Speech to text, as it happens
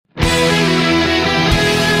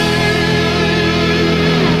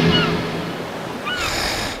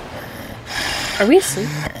Are we asleep?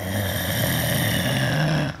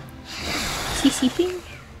 Is he sleeping?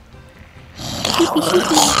 Sleepy,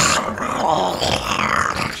 sleepy.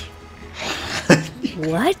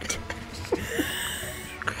 What?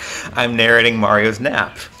 I'm narrating Mario's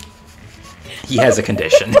nap. He has a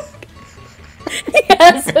condition. He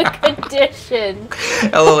has a condition.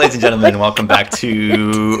 Hello, ladies and gentlemen, and welcome back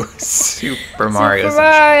to Super Mario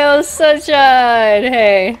Sunshine.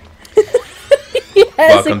 Hey. He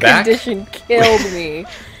has Welcome a back. condition. Killed me.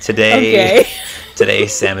 Today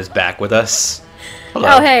Sam is back with us. Hello.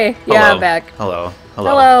 Oh, hey. Yeah, Hello. I'm back. Hello.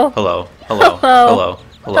 Hello. Hello. Hello. Hello.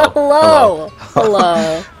 Hello. Hello.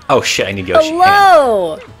 Hello. Oh shit, I need Yoshi.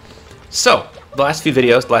 Hello. So, the last few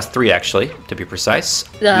videos, the last 3 actually, to be precise,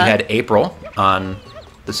 we had April on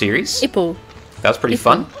the series. April. That was pretty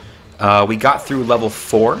fun. We got through level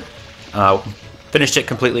 4. Finished it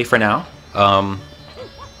completely for now.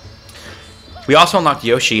 We also unlocked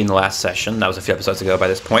Yoshi in the last session. That was a few episodes ago by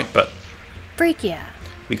this point, but Freak yeah.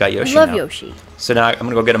 we got Yoshi Love now. Yoshi. So now I'm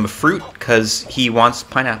going to go get him a fruit because he wants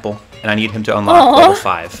pineapple, and I need him to unlock level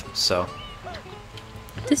 5. So,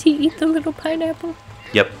 Does he eat the little pineapple?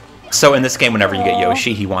 yep. So in this game, whenever you get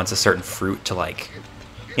Yoshi, he wants a certain fruit to like...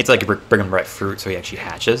 You have to like bring him the right fruit so he actually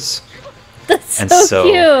hatches. That's And so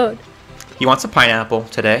cute. He wants a pineapple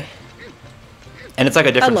today. And it's like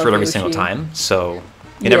a different love fruit every Yoshi. single time, so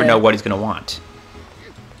you never know what he's going to want.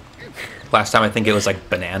 Last time I think it was like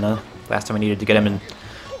banana. Last time I needed to get him in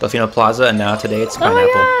Delfino Plaza, and now today it's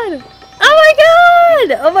pineapple. Oh my god! Oh my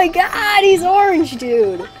god! Oh my god! He's orange,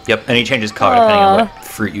 dude. Yep, and he changes color depending on what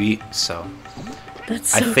fruit you eat, so...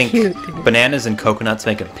 That's so I think cute. Dude. bananas and coconuts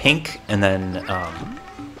make him pink, and then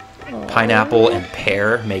pineapple and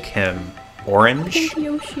pear make him orange, Pink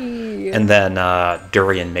Yoshi. and then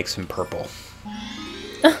durian makes him purple.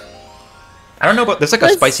 I don't know about... There's like a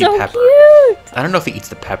That's spicy so pepper. Cute. I don't know if he eats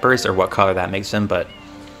the peppers or what color that makes him, but...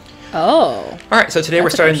 Oh. All right, so today That's we're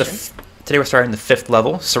a starting the we're starting the 5th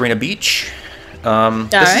level, Sirena Beach. This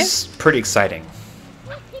right. is pretty exciting.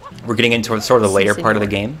 We're getting into sort of the later part of the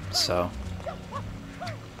game, so...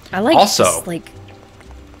 I like Also- this, like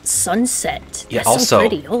sunset. Yeah, That's also, so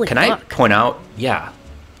pretty. Holy can fuck. I point out,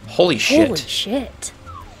 holy shit. Holy shit.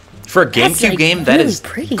 For a That's, GameCube like, game, that really is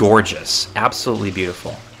pretty. gorgeous. Absolutely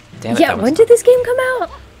beautiful. Damn it, Yeah, that was when did this game come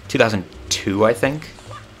out? 2002, I think.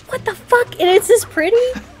 What the fuck? And it's this pretty?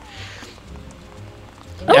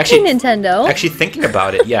 Okay, Actually- Nintendo. Actually, thinking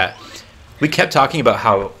about it, yeah. We kept talking about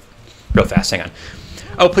how... Real fast, hang on.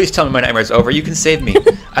 Oh, please tell me my nightmare's over. You can save me.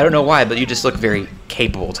 I don't know why, but you just look very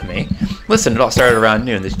capable to me. Listen, it all started around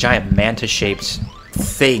noon. This giant manta-shaped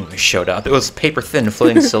thing showed up. It was paper-thin,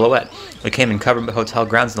 floating silhouette. It came and covered the hotel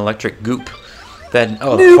grounds in electric goop. Then,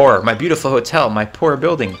 oh, the horror. My beautiful hotel, my poor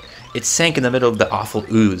building. It sank in the middle of the awful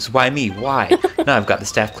ooze. Why me? Why? Now I've got the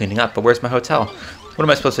staff cleaning up, but where's my hotel? What am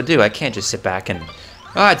I supposed to do? I can't just sit back and...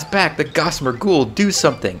 Ah, it's back. The Gossamer Ghoul. Do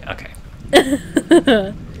something. Okay.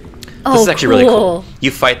 Oh, This is actually really cool.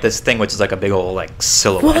 You fight this thing, which is like a big old like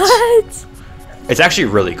silhouette. What? It's actually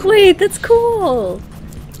really cool. Wait, that's cool.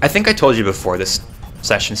 I think I told you before this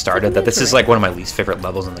session started that this is like one of my least favorite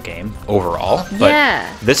levels in the game overall. But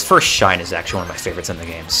Yeah. this first shine is actually one of my favorites in the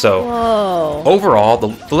game. So Whoa. overall,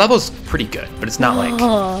 the level's pretty good, but it's not like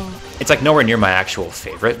Oh. it's like nowhere near my actual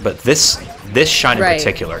favorite. But this shine in Right.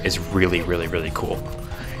 particular is really, really, really cool.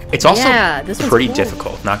 It's also Yeah, this one's pretty cool.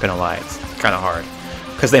 difficult. Not gonna lie, it's kind of hard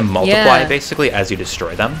because they multiply Yeah. basically as you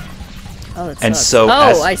destroy them. Oh, that And sucks. so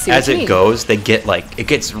I see what as you it mean. goes, they get like it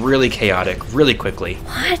gets really chaotic really quickly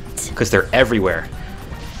What? because they're everywhere.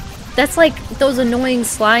 That's like those annoying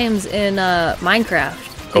slimes in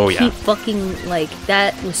Minecraft. They Oh, yeah. keep fucking like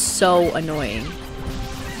that was so annoying.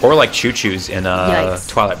 Or like choo-choos in Yikes.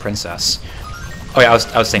 Twilight Princess. Oh yeah,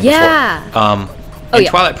 I was saying Yeah. before. Oh, in yeah.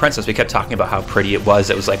 Twilight Princess, we kept talking about how pretty it was.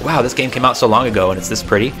 It was like, wow, this game came out so long ago and it's this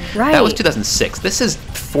pretty. Right. That was 2006. This is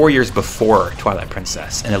 4 years before Twilight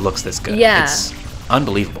Princess, and it looks this good. Yeah. It's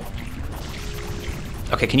unbelievable.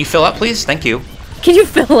 Okay, can you fill up, please? Thank you. Can you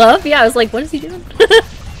fill up? Yeah, I was like, what is he doing?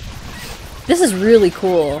 This is really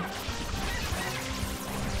cool.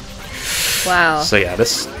 Wow. So yeah,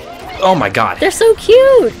 this... Oh my god. They're so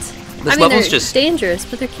cute. This I mean, level's they're just... dangerous,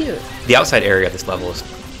 but they're cute. The outside area of this level is...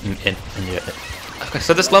 Okay,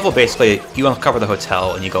 so this level basically, you uncover the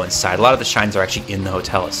hotel and you go inside. A lot of the shines are actually in the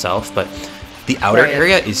hotel itself, but the outer Right.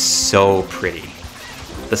 area is so pretty.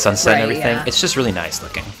 The sunset and Right, everything. yeah. It's just really nice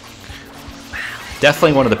looking.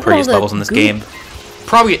 Definitely one of the all prettiest the levels in this goop. game.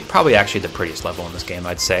 Probably actually the prettiest level in this game,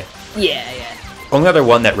 I'd say. Yeah, yeah. Only other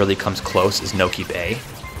one that really comes close is Noki Bay,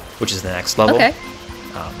 which is the next level. Okay.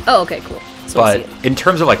 Oh, okay, cool. So we'll But see it. in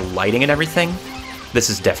terms of like lighting and everything, this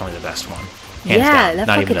is definitely the best one. Hands yeah, down. that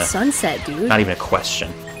Not fucking even sunset, dude. not even a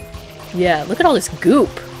question. Yeah, look at all this goop.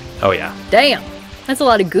 Oh yeah. Damn, that's a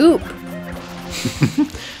lot of goop.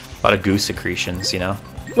 A lot of goo secretions, you know?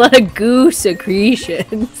 A lot of goo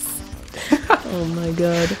secretions. Oh my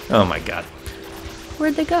god. Oh my god.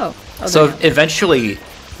 Where'd they go? Oh, So there they go. eventually,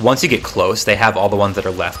 once you get close, they have all the ones that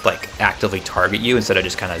are left, like, actively target you instead of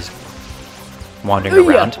just kind of wandering Oh,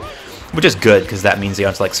 yeah. around. Which is good, because that means you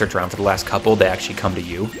don't have to, like, search around for the last couple. They actually come to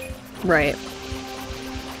you. Right.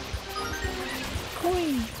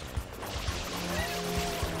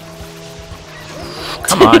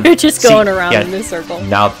 Come on. You're just See, going around yeah, in this circle.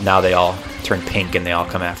 Now they all turn pink and they all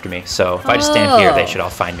come after me. So if I just stand here, they should all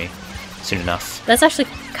find me soon enough. That's actually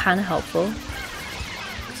kind of helpful.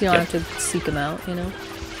 'Cause you don't Yep. have to seek them out, you know?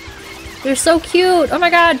 They're so cute! Oh my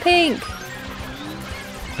god, pink!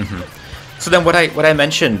 So then what I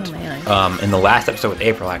mentioned Oh, man. in the last episode with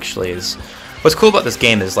April actually is what's cool about this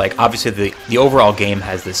game is like obviously the overall game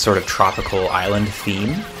has this sort of tropical island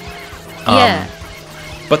theme. Yeah.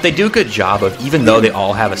 But they do a good job of, even though they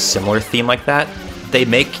all have a similar theme like that, they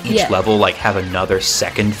make each Yeah. level like have another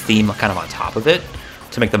second theme kind of on top of it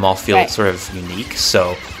to make them all feel Right. sort of unique.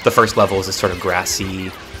 So the first level is this sort of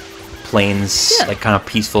grassy plains, Yeah. like kind of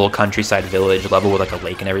peaceful countryside village level with like a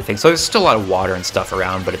lake and everything. So there's still a lot of water and stuff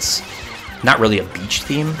around, but it's not really a beach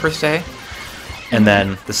theme per se. And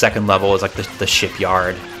then the second level is like the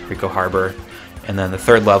shipyard, Rico Harbor. And then the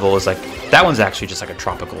third level is like, that one's actually just like a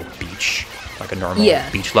tropical beach, like a normal Yeah.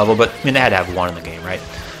 beach level. But I mean, they had to have one in the game, right?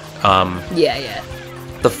 Yeah, yeah.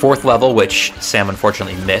 The fourth level, which Sam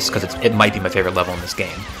unfortunately missed because it might be my favorite level in this game.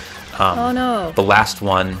 Oh no. The last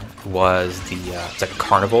one was it's like a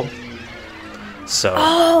carnival. So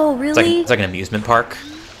Oh, really? it's like an amusement park.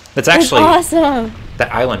 It's That's actually awesome!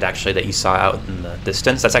 that island actually that you saw out in the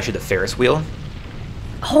distance. That's actually the Ferris wheel.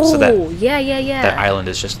 Oh, that- yeah, yeah, yeah. That island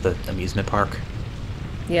is just the amusement park.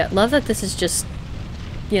 Yeah, love that this is just,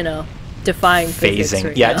 you know, defying physics Phasing,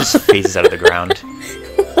 right yeah, now. it just phases out of the ground.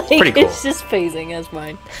 Pretty cool. It's just phasing as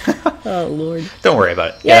mine. Oh lord. Don't worry about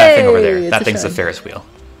it. Yeah, that thing over Yay, there. it's That a thing's the shine. Ferris wheel.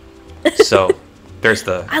 So there's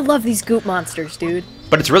the. I love these goop monsters, dude.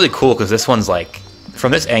 But it's really cool because this one's like,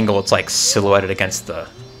 from this angle, it's like silhouetted against the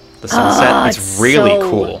sunset. Ah, it's it's really so-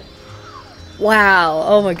 cool. Wow.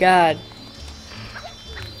 Oh my god.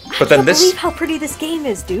 But then I can't this, believe how pretty this game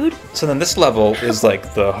is, dude. so then this level is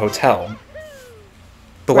like the hotel.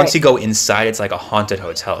 But once Right. you go inside, it's like a haunted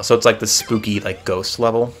hotel. So it's like the spooky like ghost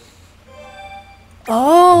level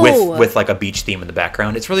Oh. with like a beach theme in the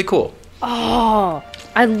background. It's really cool. Oh.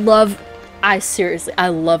 I love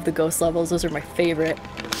the ghost levels. Those are my favorite.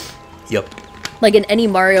 Yep. Like in any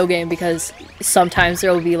Mario game, because sometimes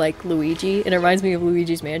there will be like Luigi, and it reminds me of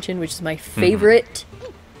Luigi's Mansion, which is my favorite.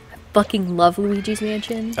 I fucking love Luigi's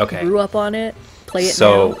Mansion. Okay. Grew up on it. Play it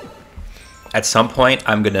So now. at some point,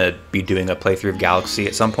 I'm gonna be doing a playthrough of Galaxy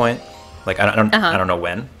at some point. Like I don't know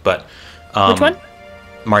when, but Which one?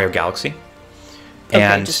 Mario Galaxy. Okay,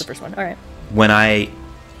 And just the first one. All right. when I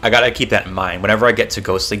gotta keep that in mind. Whenever I get to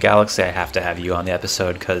Ghostly Galaxy, I have to have you on the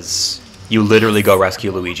episode because you literally go rescue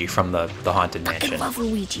Luigi from the haunted I mansion. love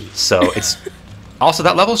Luigi. So it's also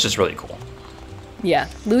that level's just really cool. Yeah,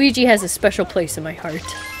 Luigi has a special place in my heart.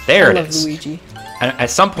 There I it love is. Luigi. And at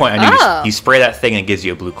some point, I knew Ah. you spray that thing and it gives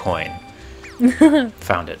you a blue coin.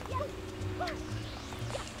 Found it.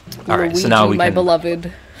 All right, Luigi, so now we my can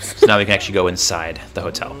beloved. actually go inside the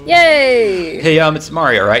hotel. Yay! Hey, it's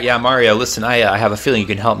Mario, right? Yeah, Mario. Listen, I have a feeling you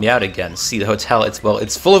can help me out again. See, the hotel, it's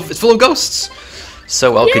full of ghosts.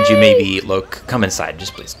 So, could you maybe come inside,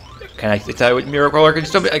 just please? Can I tell you what miracle or can you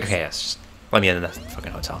still be? Okay, yes, just let me in the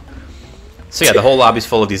fucking hotel. So yeah, the whole lobby's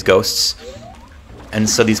full of these ghosts, and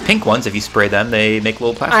so these pink ones, if you spray them, they make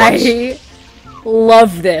little platforms. I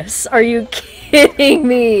love this. Are you kidding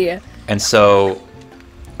me? And so,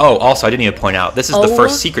 also, I didn't even point out, this is the Oh.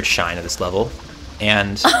 first secret shine of this level.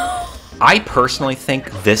 And I personally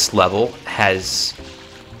think this level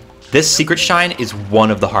this secret shine is one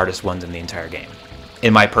of the hardest ones in the entire game,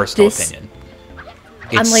 in my personal opinion.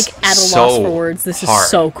 I'm like at a loss for words. This hard. is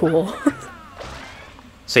so cool.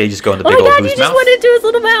 So you just go in the Oh big my old god, boo's you just mouth. went into his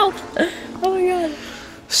little mouth. Oh my god.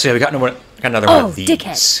 So yeah, we got another one Oh, of these.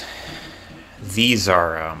 dickhead. These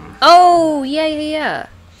are, Oh, yeah, yeah, yeah.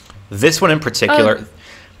 this one in particular,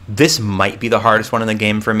 this might be the hardest one in the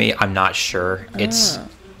game for me. I'm not sure. It's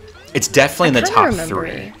definitely in the kinda top remember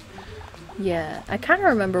 3. Yeah, I kind of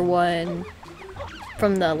remember one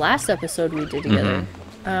from the last episode we did together.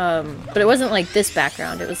 But it wasn't like this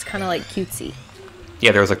background. It was kind of like cutesy.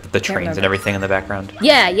 Yeah, there was like the trains remember. and everything in the background.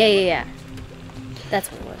 Yeah, yeah, yeah, yeah.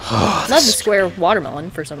 That's what it was. Love the square watermelon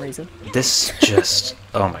for some reason. This just,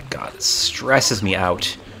 oh my god, it stresses me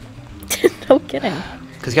out. No kidding.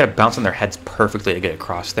 Because you gotta bounce on their heads perfectly to get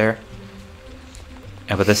across there.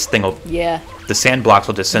 And but this thing will... Yeah. The sand blocks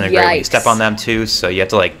will disintegrate when you Yikes. step on them too, so you have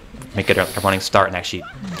to like make it a running start and actually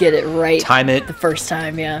Get it right. time it. The first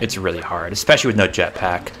time, yeah. It's really hard, especially with no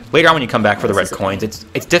jetpack. Later on when you come back for the red coins,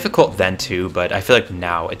 it's difficult then too, but I feel like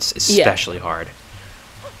now it's especially hard.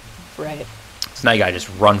 Right. So now you gotta just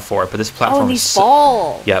run for it, but this platform Oh, is these so...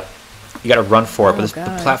 fall. Yep. You gotta run for it, Oh, but the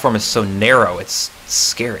God. platform is so narrow, it's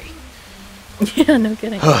scary. Yeah, no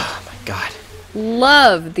kidding. Oh my god.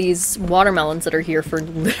 Love these watermelons that are here for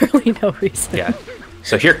literally no reason. Yeah.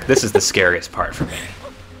 So here, this is the scariest part for me.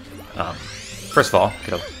 First of all,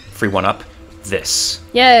 get a free one up. This.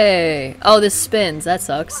 Yay! Oh, this spins. That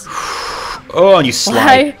sucks. Oh, and you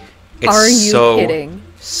slide. Why are you so kidding?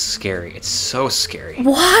 Scary. It's so scary.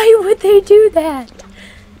 Why would they do that?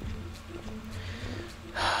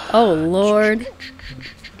 Oh lord.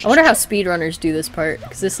 I wonder how speedrunners do this part,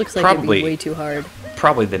 because this looks like it'd Probably. be way too hard.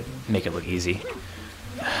 Probably they make it look easy.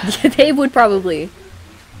 They would probably.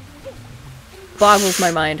 Boggles my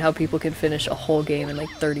mind how people can finish a whole game in like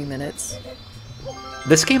 30 minutes.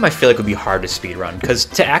 This game I feel like would be hard to speedrun, because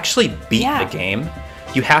to actually beat the game,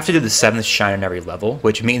 you have to do the 7th shine in every level,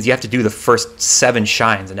 which means you have to do the first 7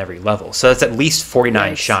 shines in every level. So that's at least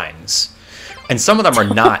 49 shines. And some of them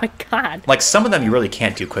are not. Oh my god. Like, some of them you really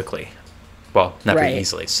can't do quickly. Well, not very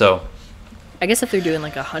easily. So I guess if they're doing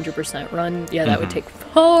like a 100% run, yeah, that would take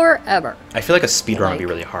forever. I feel like a speedrun would be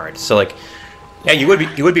really hard. So like, yeah, you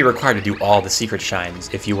would be required to do all the secret shines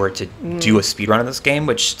if you were to do a speedrun of this game,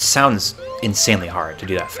 which sounds insanely hard to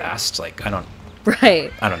do that fast. Like, I don't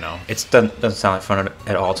know. It doesn't sound like fun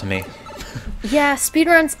at all to me. Yeah,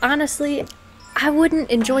 speedruns, honestly, I wouldn't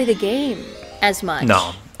enjoy the game as much.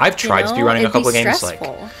 No, I've tried speedrunning a couple of games.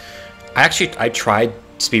 Stressful. Like, I tried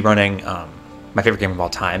speedrunning my favorite game of all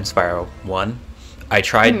time, Spyro 1. I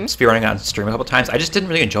tried speedrunning on stream a couple times. I just didn't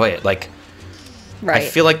really enjoy it. Like, I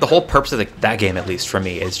feel like the whole purpose of that game, at least for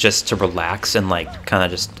me, is just to relax and like kind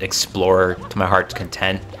of just explore to my heart's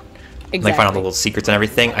content. Like find all the little secrets and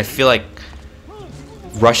everything. I feel like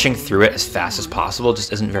rushing through it as fast as possible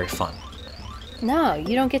just isn't very fun. No,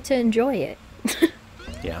 you don't get to enjoy it.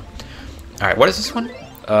 Yeah. All right, what is this one?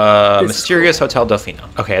 Mysterious Hotel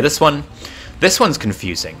Delfino. Okay, this one's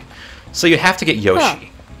confusing. So you have to get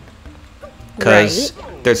Yoshi. Because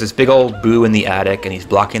there's this big old boo in the attic, and he's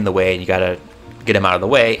blocking the way, and you gotta get him out of the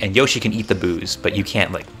way, and Yoshi can eat the boos, but you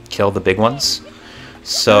can't, like, kill the big ones.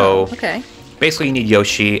 So, basically you need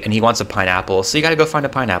Yoshi, and he wants a pineapple, so you gotta go find a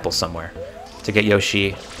pineapple somewhere to get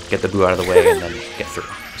Yoshi, get the boo out of the way, and then get through.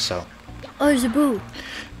 So. Oh, there's a boo.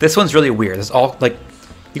 This one's really weird. It's all, like,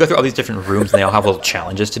 you go through all these different rooms, and they all have little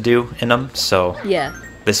challenges to do in them, so. Yeah.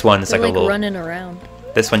 This one is like a little. running around.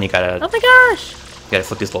 This one you gotta. Oh my gosh! You gotta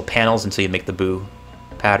flip these little panels until you make the boo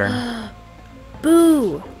pattern.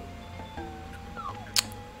 Boo!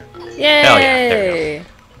 Yay! Hell yeah! There we go.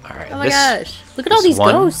 All right. Oh my gosh! Look at all these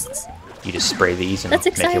ghosts. You just spray these and That's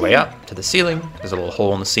make your way exciting. up to the ceiling. There's a little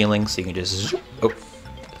hole in the ceiling, so you can just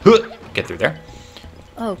get through there.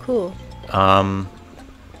 Oh, cool.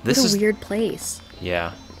 This What is a weird place.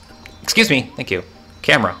 Yeah. Excuse me. Thank you.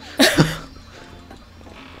 Camera.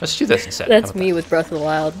 Let's do this instead. That's me with Breath of the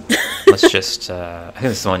Wild. Let's just. I think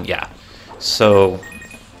this is the one. Yeah. So,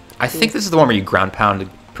 I think this is the one where you ground pound to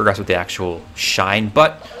progress with the actual shine.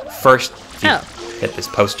 But first, if you hit this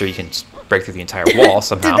poster, you can just break through the entire wall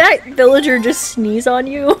somehow. Did that villager just sneeze on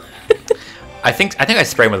you? I think I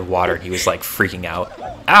sprayed him with water and he was like freaking out.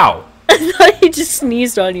 Ow! I thought he just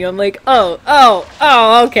sneezed on you. I'm like,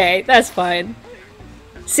 oh, okay, that's fine.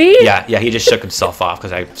 See? Yeah, he just shook himself off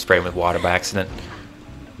because I sprayed him with water by accident.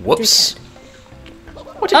 Whoops.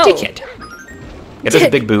 What a dickhead. Yeah, there's a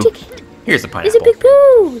big boo. Here's the pineapple. He's a big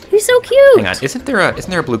boo. He's so cute. Hang on, isn't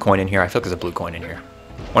there a blue coin in here? I feel like there's a blue coin in here.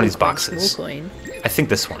 One of these boxes. Blue coin. I think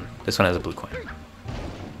this one. This one has a blue coin.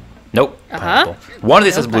 Nope. Pineapple. One of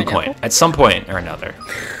these has a blue coin at some point or another.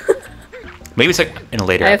 Maybe it's like in a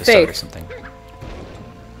later episode or something.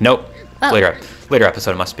 Nope. Oh. Later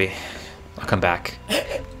episode it must be. I'll come back.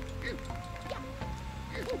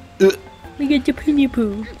 We get the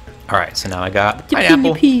pineapple. Alright, so now I got The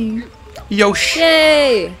pineapple. pineapple. Yoshi.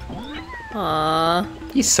 Yay!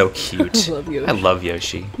 Aww. He's so cute. I love Yoshi. I love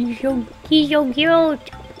Yoshi. He's so cute.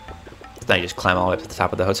 So now you just climb all the way up to the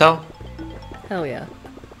top of the hotel. Hell yeah.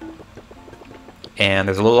 And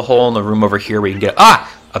there's a little hole in the room over here where you can get up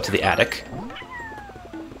to the attic.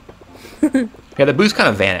 Yeah, the boos kind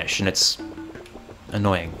of vanish, and it's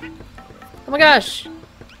annoying. Oh my gosh.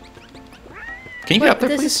 Can you get up there,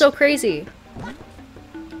 This please? is so crazy.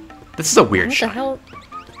 This is a weird What shot. the hell?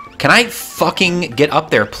 Can I fucking get up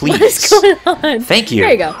there, please? What is going on? Thank you.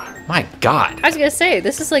 There you go. My God. I was gonna say,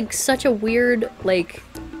 this is like such a weird, like,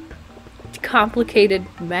 complicated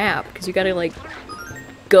map because you gotta like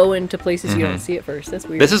go into places you don't see at first. That's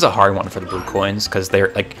weird. This is a hard one for the blue coins because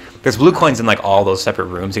they're like, there's blue coins in like all those separate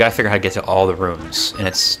rooms. You gotta figure out how to get to all the rooms, and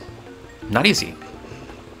it's not easy.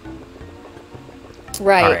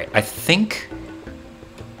 Right. All right. I think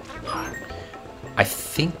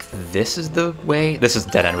this is the way. This is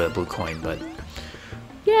dead end with a blue coin, but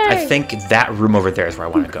Yay. I think that room over there is where I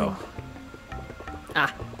want to go.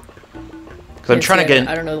 Ah. Because I'm trying to get in.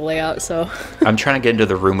 I don't know the layout, so. I'm trying to get into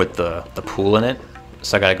the room with the pool in it,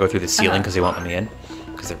 so I gotta go through the ceiling because they won't let me in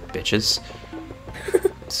because they're bitches.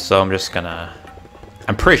 So I'm just gonna.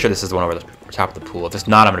 I'm pretty sure this is the one over the top of the pool. If it's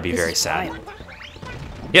not, I'm gonna be very sad. Wild.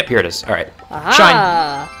 Yep, here it is. All right,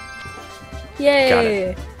 Aha. shine. Yay! Got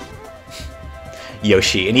it.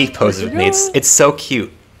 Yoshi, and he poses with me. It's so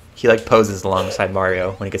cute. He like poses alongside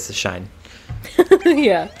Mario when he gets to shine.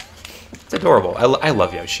 Yeah. It's adorable. I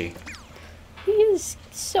love Yoshi. He is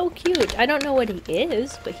so cute. I don't know what he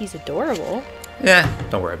is, but he's adorable. Yeah,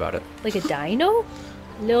 don't worry about it. Like a dino?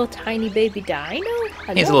 Little tiny baby dino?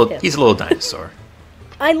 He's a little dinosaur.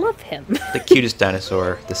 I love him. The cutest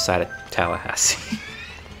dinosaur this side of Tallahassee.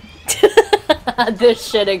 This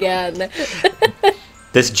shit again.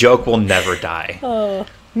 This joke will never die. Oh.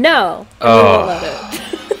 No. I Oh. won't let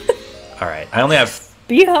it. All right, I only have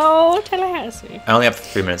Behold Tallahassee.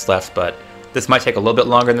 3 minutes left, but this might take a little bit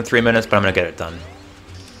longer than 3 minutes, but I'm gonna get it done.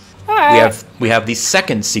 Alright. We have the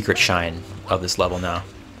second secret shine of this level now,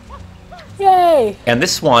 Yay. and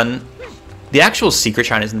this one, the actual secret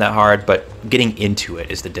shine isn't that hard, but getting into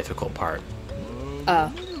it is the difficult part.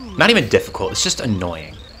 Not even difficult; it's just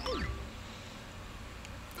annoying.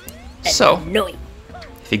 So, Annoying.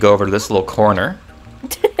 if you go over to this little corner,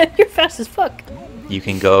 You're fast as fuck. you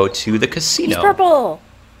can go to the He's casino. purple.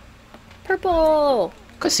 Purple.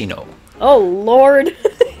 Casino. Oh, Lord.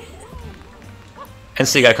 And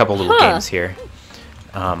so you got a couple little games here.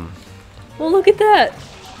 Well, look at that.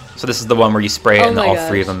 So this is the one where you spray it, Oh and my all gosh.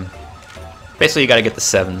 three of them. Basically, you got to get the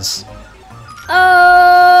 7s,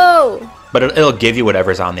 Oh. but it'll give you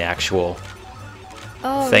whatever's on the actual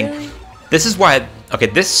Oh, thing. really? This is why. Okay,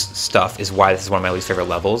 this stuff is why this is one of my least favorite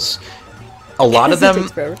levels. A lot of Because it them,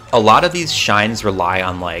 takes forever. a lot of these shines rely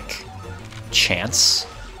on like chance.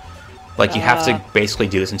 Like you have to basically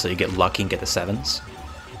do this until you get lucky and get the 7s.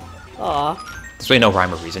 Aw. There's really no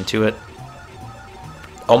rhyme or reason to it.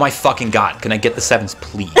 Oh my fucking god! Can I get the 7s,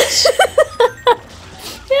 please?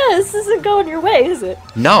 Yeah, this isn't going your way, is it?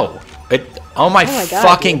 No. Oh my my God,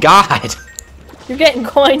 fucking dude. god! You're getting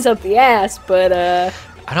coins up the ass, but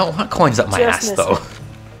I don't want coins up my Just ass missing. though.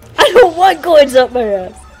 I don't want coins up my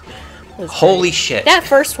ass. That's Holy great. shit! That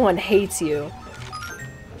first one hates you.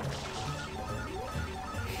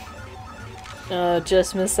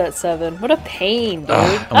 Just missed that 7. What a pain, dude.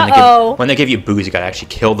 Ugh, and Uh-oh. when they give you booze, you gotta actually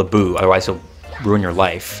kill the boo, otherwise he'll ruin your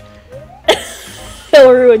life.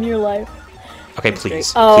 It'll ruin your life. Okay,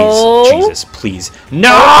 please, Oh. please, Jesus, please, no!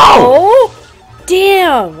 Oh!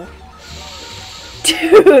 Damn!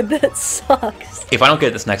 Dude, that sucks. If I don't get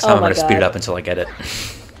it this next time, Oh I'm my gonna speed it God. up until I get it.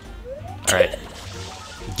 All right,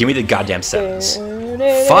 give me the goddamn 7s.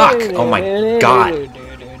 Fuck! Oh my god!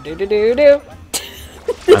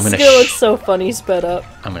 This I'm gonna skill looks so funny sped up.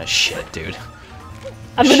 I'm gonna shit, dude.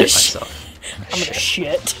 I'm gonna myself. I'm gonna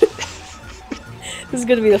shit. This is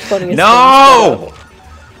gonna be the funniest. No!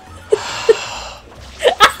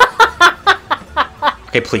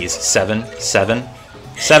 Okay, please, 7, 7,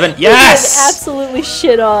 7. Yes! Yes! Absolutely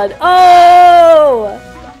shit on. Oh!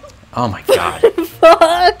 Oh my god!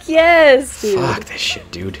 Fuck yes, dude. Fuck this shit,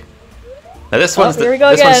 dude. Now this Oh, one's here we go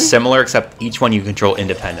this again. one's similar, except each one you control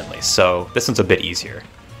independently. So this one's a bit easier.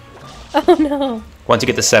 Oh no. Once you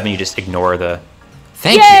get the 7, you just ignore the.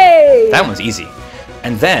 Thank Yay! you. That one's easy.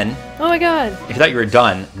 And then, Oh my god. if you thought you were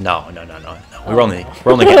done, no. We're only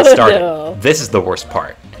getting started. No. This is the worst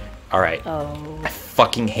part. All right. Oh. I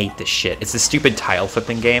fucking hate this shit. It's this stupid tile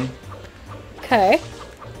flipping game. Okay.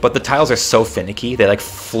 But the tiles are so finicky, they like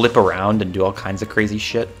flip around and do all kinds of crazy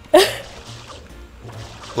shit.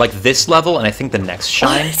 Like this level, and I think the next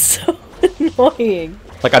shine. It's so annoying.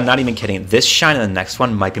 Like, I'm not even kidding. This shine and the next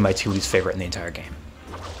one might be my 2 least favorite in the entire game.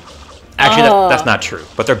 Actually, that's not true.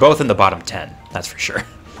 But they're both in the bottom 10. That's for sure.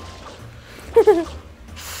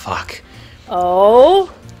 Fuck.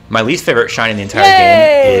 Oh. My least favorite shine in the entire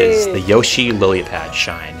Yay! game is the Yoshi Lily Pad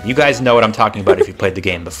shine. You guys know what I'm talking about if you played the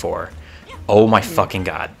game before. Oh my fucking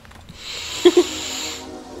god.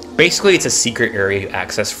 Basically, it's a secret area you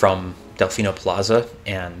access from Delfino Plaza,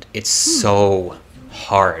 and it's so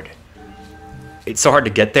hard. It's so hard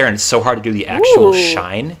to get there, and it's so hard to do the actual Ooh.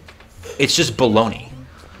 shine. It's just baloney.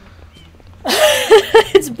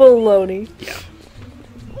 Baloney. Yeah.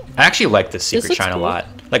 I actually like this secret looks shine cool. a lot.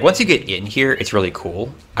 Like, once you get in here, it's really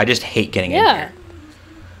cool. I just hate getting in Yeah. here.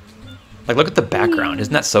 Like, look at the background.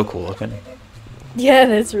 Isn't that so cool looking? Yeah,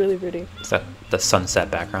 that's really pretty. It's that, the sunset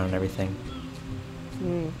background and everything.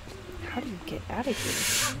 How do you get out of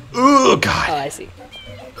here? Oh, Oh, God. I see.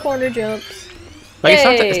 Corner jumps. Like, it's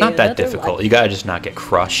Hey, not that another difficult. life. You gotta just not get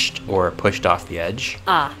crushed or pushed off the edge.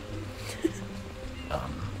 Ah.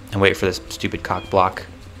 And wait for this stupid cock block.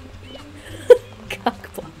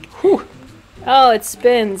 Cock block. Whew. Oh, it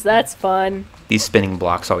spins. That's fun. These spinning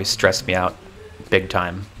blocks always stress me out big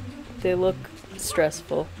time. They look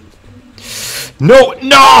stressful. No!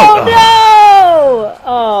 No! Oh, no!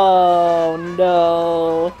 Oh,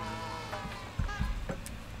 no.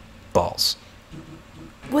 Balls.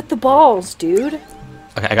 With the balls, dude.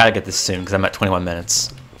 Okay, I gotta get this soon because I'm at 21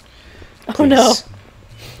 minutes. Oh, no. Please.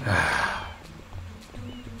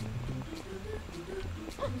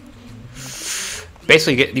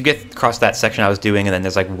 Basically, you get across that section I was doing, and then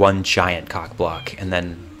there's like one giant cock block, and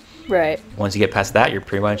then Right. once you get past that, you're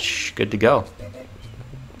pretty much good to go.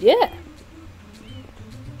 Yeah.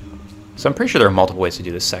 So I'm pretty sure there are multiple ways to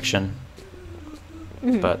do this section,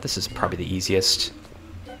 but this is probably the easiest.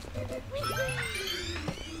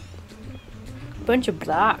 Bunch of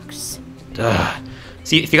blocks. Ugh.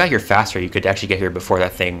 See, if you got here faster, you could actually get here before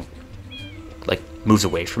that thing like moves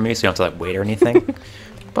away from me, so you don't have to like wait or anything.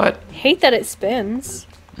 But Hate that it spins.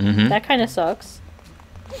 That kind of sucks.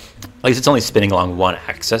 at least it's only spinning along one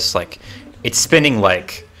axis. Like, it's spinning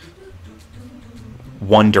like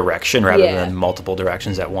one direction rather Yeah. than multiple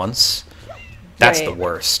directions at once. That's the Right.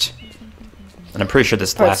 worst. And I'm pretty sure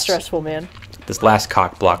this Part's stressful, man. last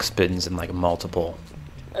cock block spins in like multiple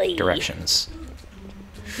Ay. directions.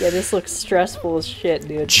 Yeah, this looks stressful as shit,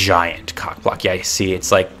 dude. Giant cock block. Yeah, you see, it's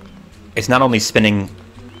like, it's not only spinning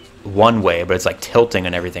one way, but it's like tilting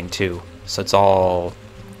and everything too. So it's all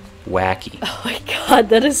wacky. Oh my god,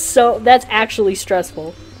 that's actually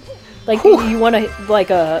stressful. Like, you want to, like,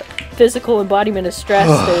 a physical embodiment of stress,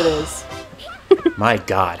 there it is. My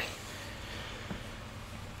God.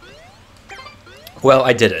 Well,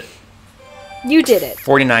 I did it. You did it.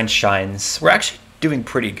 49 shines. We're actually doing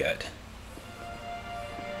pretty good.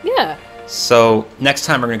 Yeah. So next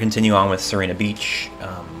time we're going to continue on with Sirena Beach.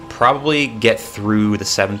 Probably get through the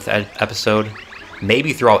 7th episode,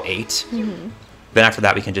 maybe through all 8. Then after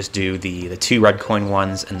that we can just do the 2 red coin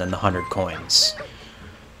ones and then the 100 coins.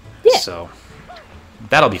 Yeah. So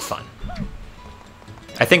that'll be fun.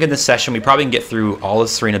 I think in this session we probably can get through all of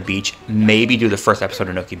Sirena Beach, maybe do the first episode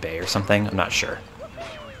of Nookie Bay or something. I'm not sure.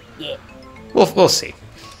 Yeah. We'll see.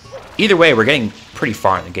 Either way, we're getting pretty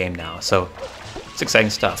far in the game now, so it's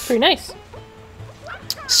exciting stuff. Pretty nice.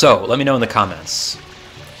 So, let me know in the comments.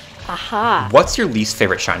 Aha. What's your least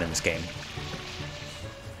favorite shine in this game?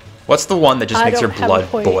 What's the one that just I makes your don't have a blood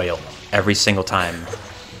point. boil every single time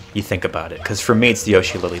you think about it? Because for me, it's the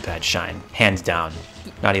Yoshi Lily Pad shine. Hands down.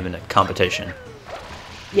 Not even a competition.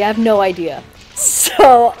 You have no idea.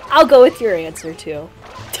 So, I'll go with your answer, too.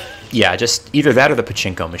 Yeah, just either that or the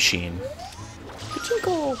Pachinko machine.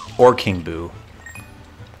 Pachinko. Or King Boo.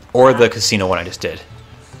 Or the casino one I just did.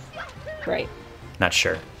 Right. Not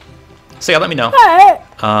sure. So yeah, let me know. Alright.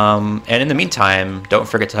 And in the meantime, don't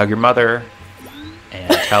forget to hug your mother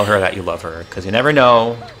and tell her that you love her, because you never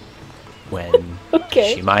know when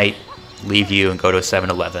Okay. she might leave you and go to a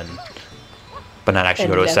 7-Eleven, but not actually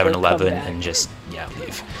And go to a never 7-Eleven come back. and just, yeah,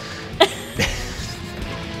 leave.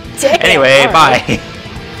 Damn, Anyway, alright.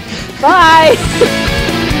 bye. Bye.